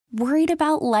Worried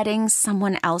about letting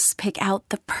someone else pick out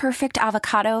the perfect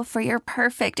avocado for your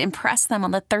perfect impress them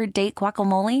on the third date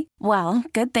guacamole? Well,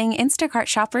 good thing Instacart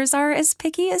shoppers are as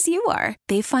picky as you are.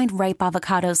 They find ripe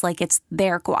avocados like it's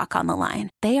their guac on the line.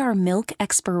 They are milk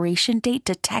expiration date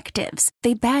detectives.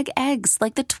 They bag eggs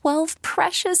like the 12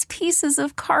 precious pieces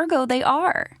of cargo they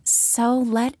are. So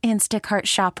let Instacart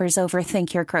shoppers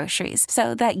overthink your groceries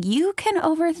so that you can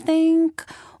overthink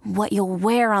what you'll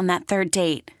wear on that third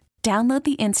date. Download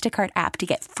the Instacart app to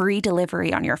get free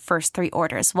delivery on your first 3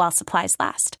 orders while supplies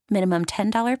last. Minimum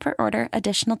 $10 per order.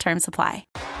 Additional terms apply.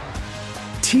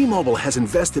 T-Mobile has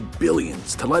invested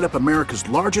billions to light up America's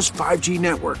largest 5G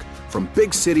network, from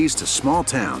big cities to small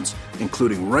towns,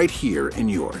 including right here in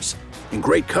yours. And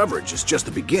great coverage is just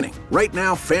the beginning. Right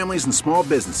now, families and small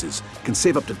businesses can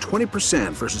save up to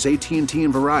 20% versus AT&T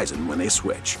and Verizon when they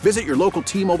switch. Visit your local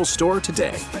T-Mobile store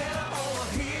today.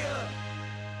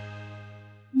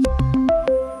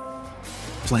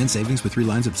 Plan savings with 3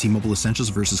 lines of T-Mobile Essentials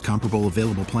versus comparable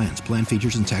available plans. Plan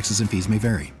features and taxes and fees may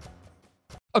vary.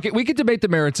 Okay, we could debate the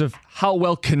merits of how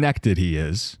well connected he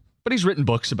is, but he's written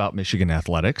books about Michigan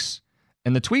athletics.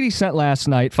 And the tweet he sent last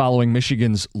night following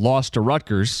Michigan's loss to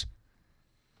Rutgers,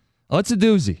 oh, it's a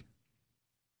doozy.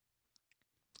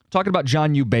 Talking about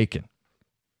John U. Bacon.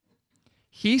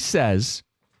 He says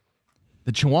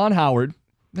that Juwan Howard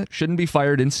shouldn't be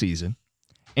fired in season.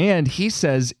 And he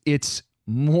says it's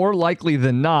more likely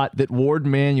than not that Ward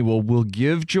Manuel will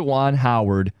give Juwan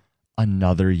Howard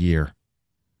another year.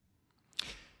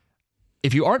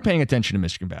 If you aren't paying attention to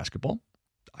Michigan basketball,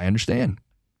 I understand.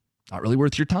 Not really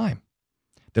worth your time.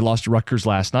 They lost to Rutgers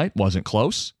last night. Wasn't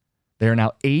close. They are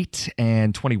now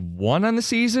 8-21 on the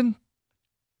season.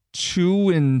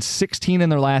 2-16 in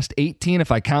their last 18,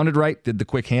 if I counted right, did the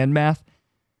quick hand math.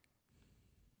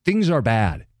 Things are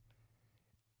bad.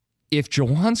 If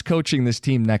Juwan's coaching this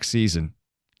team next season,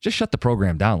 just shut the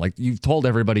program down. Like, you've told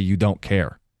everybody you don't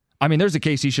care. I mean, there's a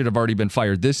case he should have already been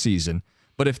fired this season.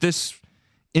 But if this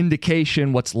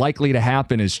indication, what's likely to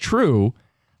happen, is true,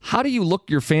 how do you look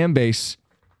your fan base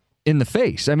in the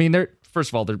face? I mean, first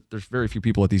of all, there's very few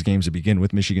people at these games to begin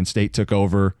with. Michigan State took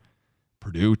over.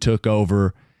 Purdue took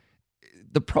over.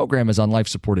 The program is on life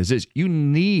support as is. You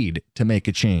need to make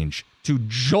a change to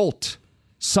jolt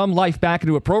some life back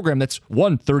into a program that's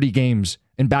won 30 games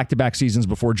in back-to-back seasons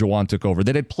before Juwan took over,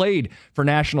 that had played for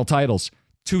national titles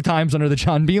 2 times under the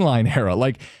John Beilein era.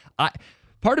 Like,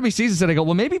 part of me sees this and I go,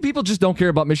 well, maybe people just don't care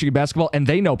about Michigan basketball, and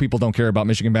they know people don't care about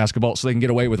Michigan basketball, so they can get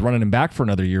away with running him back for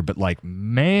another year. But, like,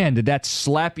 man, did that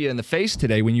slap you in the face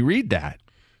today when you read that?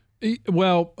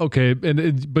 Well, okay,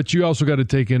 but you also got to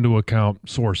take into account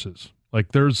sources.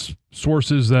 Like, there's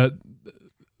sources that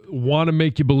want to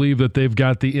make you believe that they've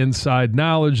got the inside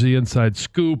knowledge, the inside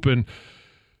scoop, and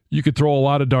you could throw a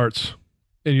lot of darts,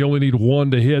 and you only need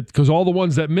one to hit, because all the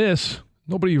ones that miss,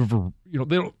 nobody ever,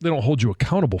 they don't hold you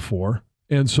accountable for.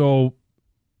 And so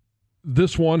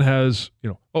this one has,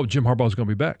 oh, Jim Harbaugh's going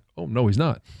to be back. Oh, no, he's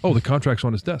not. Oh, the contract's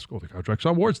on his desk. Oh, the contract's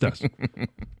on Ward's desk.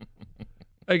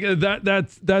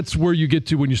 That's where you get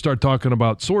to when you start talking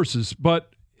about sources.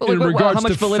 But in regards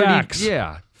to facts,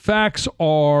 facts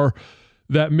are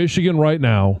that Michigan right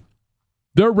now,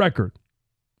 their record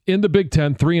in the Big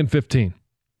Ten, 3-15.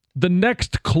 The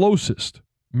next closest,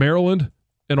 Maryland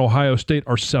and Ohio State,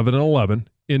 are 7-11.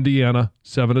 Indiana,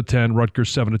 7-10.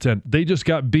 Rutgers, 7-10. They just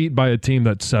got beat by a team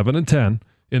that's 7-10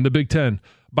 in the Big Ten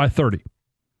by 30.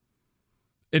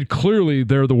 And clearly,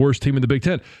 they're the worst team in the Big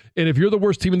Ten. And if you're the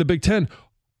worst team in the Big Ten,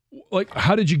 like,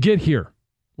 how did you get here?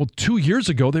 Well, 2 years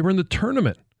ago, they were in the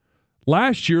tournament.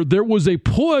 Last year, there was a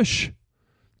push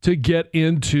to get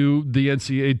into the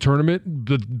NCAA tournament,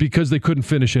 but because they couldn't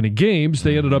finish any games,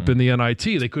 they ended up in the NIT.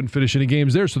 They couldn't finish any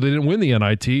games there, so they didn't win the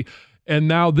NIT. And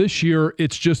now this year,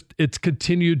 it's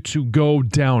continued to go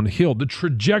downhill. The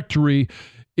trajectory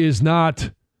is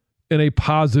not in a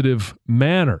positive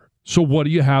manner. So what do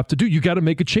you have to do? You got to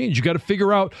make a change. You got to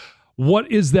figure out,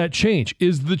 what is that change?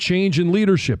 Is the change in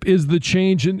leadership? Is the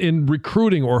change in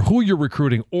recruiting, or who you're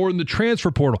recruiting, or in the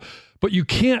transfer portal? But you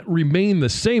can't remain the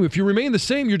same. If you remain the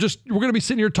same, we're going to be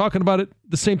sitting here talking about it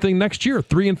the same thing next year,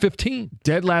 3-15.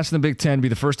 Dead last in the Big Ten, be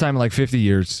the first time in like 50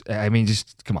 years. I mean,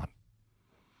 just come on.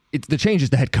 The change is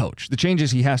the head coach. The change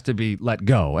is he has to be let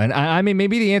go. And I mean,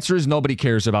 maybe the answer is nobody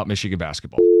cares about Michigan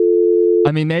basketball.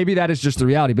 I mean, maybe that is just the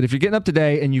reality. But if you're getting up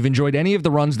today and you've enjoyed any of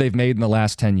the runs they've made in the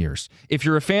last 10 years, if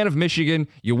you're a fan of Michigan,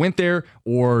 you went there,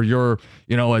 or you're,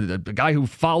 a guy who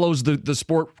follows the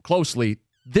sport closely,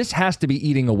 this has to be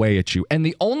eating away at you. And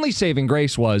the only saving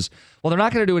grace was, well, they're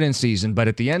not going to do it in season, but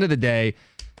at the end of the day,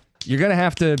 you're going to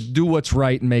have to do what's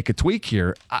right and make a tweak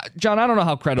here. John, I don't know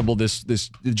how credible this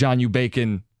John U.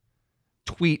 Bacon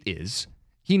tweet is.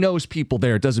 He knows people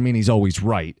there. It doesn't mean he's always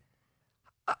right.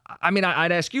 I mean,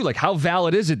 I'd ask you, like, how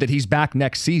valid is it that he's back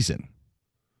next season?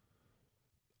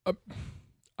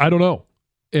 I don't know.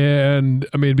 And,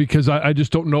 I mean, because I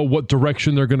just don't know what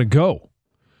direction they're going to go.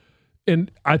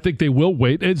 And I think they will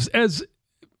wait. As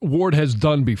Ward has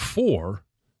done before,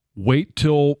 wait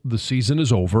till the season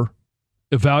is over,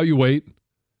 evaluate,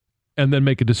 and then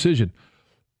make a decision.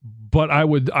 But I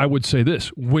would say this.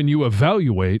 When you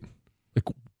evaluate, like,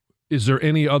 is there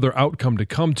any other outcome to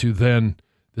come to, then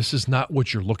this is not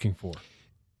what you're looking for.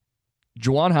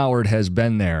 Juwan Howard has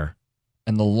been there,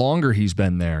 and the longer he's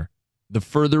been there, the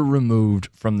further removed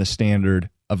from the standard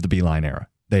of the Beeline era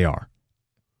they are.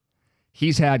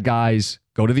 He's had guys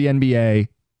go to the NBA,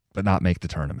 but not make the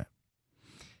tournament.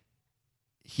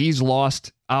 He's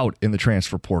lost out in the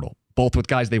transfer portal, both with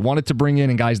guys they wanted to bring in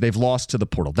and guys they've lost to the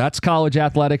portal. That's college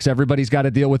athletics. Everybody's got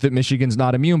to deal with it. Michigan's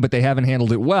not immune, but they haven't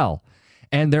handled it well.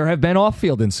 And there have been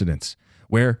off-field incidents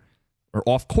or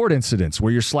off-court incidents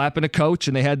where you're slapping a coach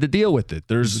and they had to deal with it.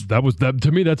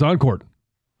 To me, that's on court.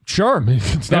 Sure. I mean,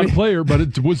 it's not a player, but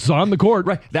it was on the court.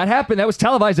 Right. That happened. That was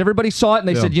televised. Everybody saw it, and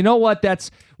they said, you know what?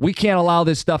 We can't allow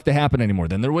this stuff to happen anymore.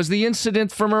 Then there was the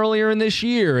incident from earlier in this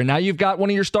year, and now you've got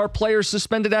one of your star players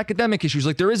suspended academic issues.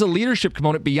 Like, there is a leadership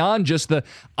component beyond just the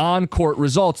on-court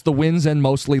results, the wins and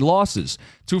mostly losses.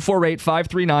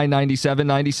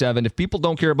 248-539-9797. If people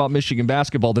don't care about Michigan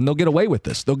basketball, then they'll get away with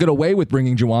this. They'll get away with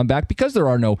bringing Juwan back because there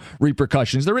are no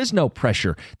repercussions. There is no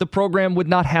pressure. The program would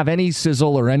not have any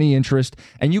sizzle or any interest,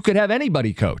 and you could have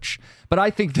anybody coach. But I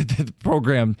think that the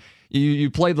program, you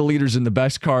play the leaders in the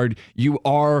best card. You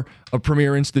are a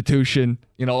premier institution.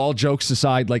 All jokes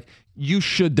aside, like, you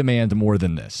should demand more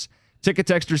than this. Ticket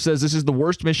Texter says this is the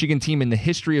worst Michigan team in the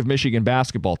history of Michigan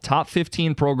basketball. Top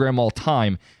 15 program all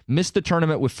time. Missed the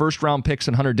tournament with first-round picks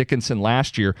and Hunter Dickinson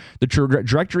last year. The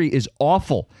trajectory is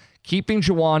awful. Keeping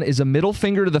Juwan is a middle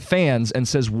finger to the fans and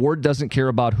says Ward doesn't care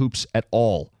about hoops at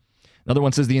all. Another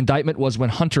one says the indictment was when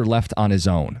Hunter left on his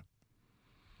own.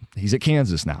 He's at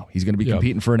Kansas now. He's going to be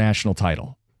competing for a national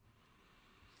title.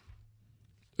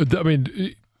 I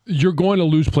mean, you're going to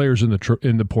lose players in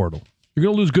the portal. You're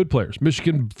going to lose good players.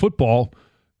 Michigan football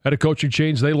had a coaching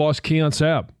change. They lost Keon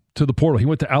Sabb to the portal. He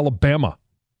went to Alabama.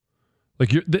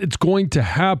 Like, it's going to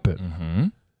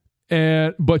happen.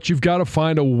 Mm-hmm. But you've got to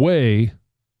find a way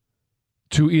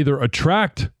to either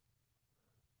attract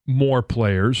more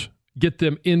players, get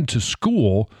them into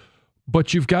school,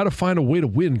 but you've got to find a way to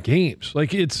win games.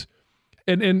 Like, it's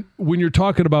and when you're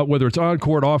talking about whether it's on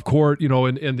court, off court,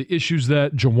 and the issues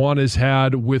that Juwan has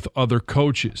had with other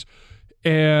coaches.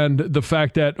 And the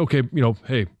fact that, okay,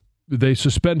 hey, they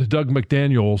suspend Doug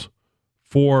McDaniels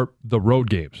for the road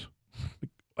games.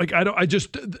 Like,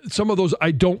 some of those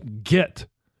I don't get.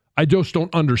 I just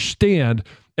don't understand.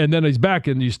 And then he's back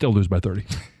and you still lose by 30.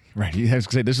 Right. He has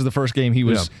to say this is the first game he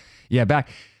was back.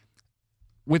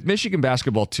 With Michigan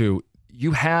basketball, too,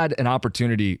 you had an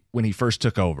opportunity when he first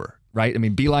took over, right? I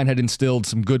mean, Beeline had instilled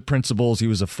some good principles. He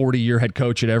was a 40-year head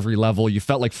coach at every level. You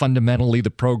felt like fundamentally the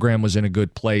program was in a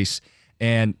good place.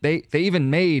 And they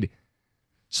even made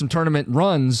some tournament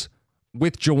runs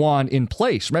with Juwan in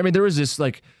place. I mean, there was this,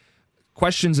 like,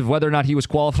 questions of whether or not he was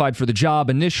qualified for the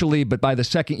job initially, but by the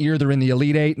second year, they're in the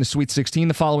Elite Eight and the Sweet 16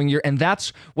 the following year, and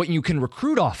that's what you can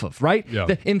recruit off of, right? Yeah.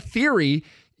 In theory,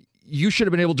 you should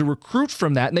have been able to recruit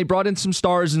from that, and they brought in some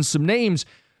stars and some names,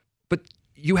 but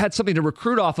you had something to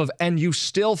recruit off of, and you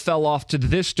still fell off to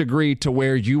this degree to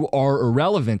where you are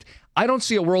irrelevant. I don't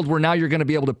see a world where now you're going to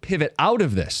be able to pivot out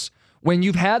of this. When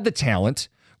you've had the talent,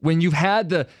 when you've had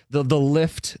the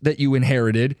lift that you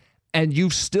inherited, and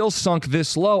you've still sunk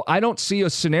this low, I don't see a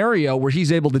scenario where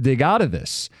he's able to dig out of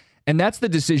this. And that's the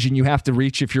decision you have to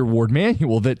reach if you're Ward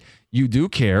Manuel, that you do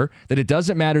care, that it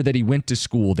doesn't matter that he went to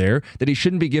school there, that he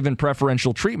shouldn't be given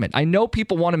preferential treatment. I know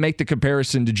people want to make the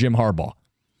comparison to Jim Harbaugh.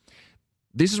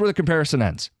 This is where the comparison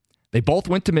ends. They both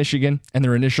went to Michigan, and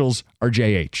their initials are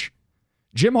JH.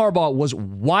 Jim Harbaugh was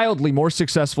wildly more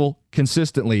successful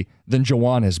consistently than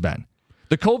Juwan has been.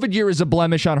 The COVID year is a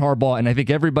blemish on Harbaugh, and I think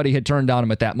everybody had turned on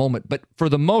him at that moment. But for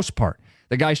the most part,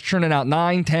 the guy's churning out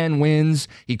 9-10 wins.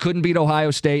 He couldn't beat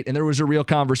Ohio State, and there was a real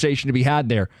conversation to be had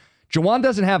there. Juwan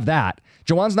doesn't have that.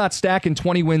 Juwan's not stacking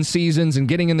 20-win seasons and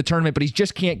getting in the tournament, but he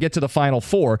just can't get to the Final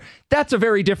Four. That's a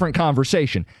very different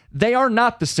conversation. They are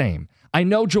not the same. I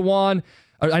know Juwan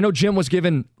I know Jim was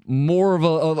given more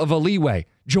of a leeway.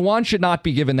 Juwan should not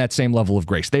be given that same level of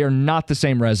grace. They are not the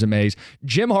same resumes.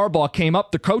 Jim Harbaugh came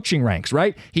up the coaching ranks,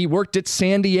 right? He worked at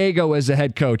San Diego as a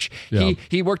head coach. Yeah.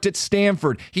 He worked at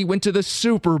Stanford. He went to the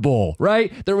Super Bowl,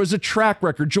 right? There was a track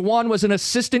record. Juwan was an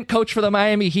assistant coach for the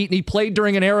Miami Heat, and he played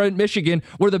during an era in Michigan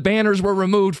where the banners were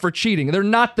removed for cheating. They're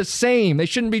not the same. They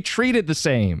shouldn't be treated the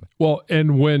same. Well,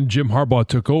 and when Jim Harbaugh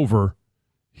took over,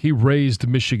 he raised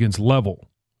Michigan's level.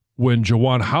 When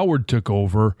Juwan Howard took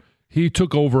over, he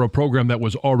took over a program that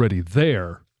was already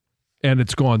there, and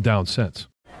it's gone down since.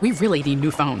 We really need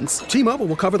new phones. T-Mobile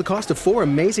will cover the cost of 4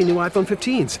 amazing new iPhone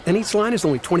 15s, and each line is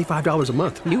only $25 a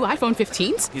month. New iPhone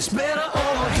 15s? It's better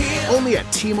over here. Only at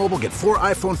T-Mobile, get 4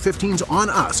 iPhone 15s on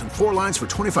us and 4 lines for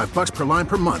 $25 per line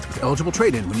per month with eligible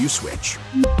trade-in when you switch.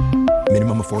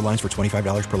 Minimum of 4 lines for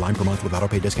 $25 per line per month with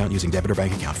autopay discount using debit or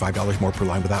bank account. $5 more per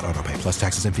line without autopay, plus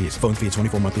taxes and fees. Phone fee at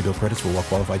 24 monthly bill credits for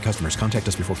well-qualified customers. Contact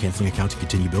us before canceling account to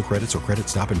continue bill credits or credit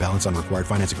stop and balance on required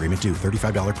finance agreement due.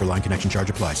 $35 per line connection charge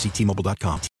applies. See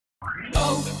T-Mobile.com.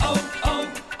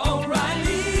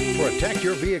 O'Reilly. Protect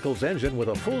your vehicle's engine with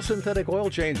a full synthetic oil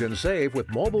change and save with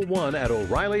Mobil 1 at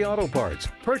O'Reilly Auto Parts.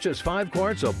 Purchase 5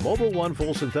 quarts of Mobil 1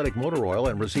 full synthetic motor oil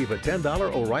and receive a $10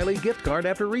 O'Reilly gift card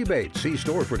after rebate. See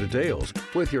store for details.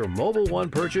 With your Mobil 1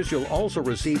 purchase, you'll also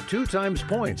receive 2 times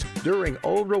points during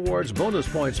O Rewards Bonus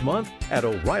Points Month at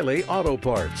O'Reilly Auto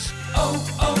Parts.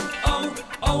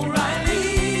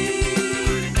 O'Reilly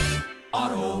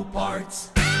Auto Parts.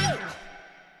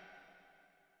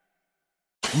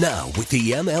 Now, with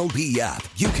the MLB app,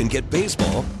 you can get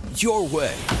baseball your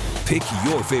way. Pick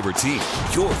your favorite team,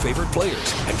 your favorite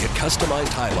players, and get customized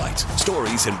highlights,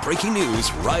 stories, and breaking news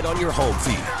right on your home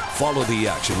feed. Follow the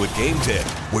action with Game 10,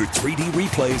 where 3D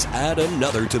replays add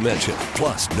another dimension.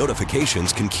 Plus,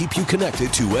 notifications can keep you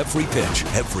connected to every pitch,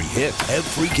 every hit,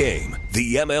 every game.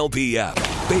 The MLB app.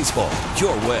 Baseball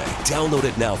your way. Download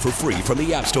it now for free from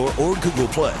the App Store or Google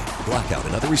Play. Blackout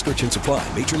and other restrictions apply.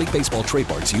 Major League Baseball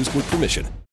trademarks used with permission.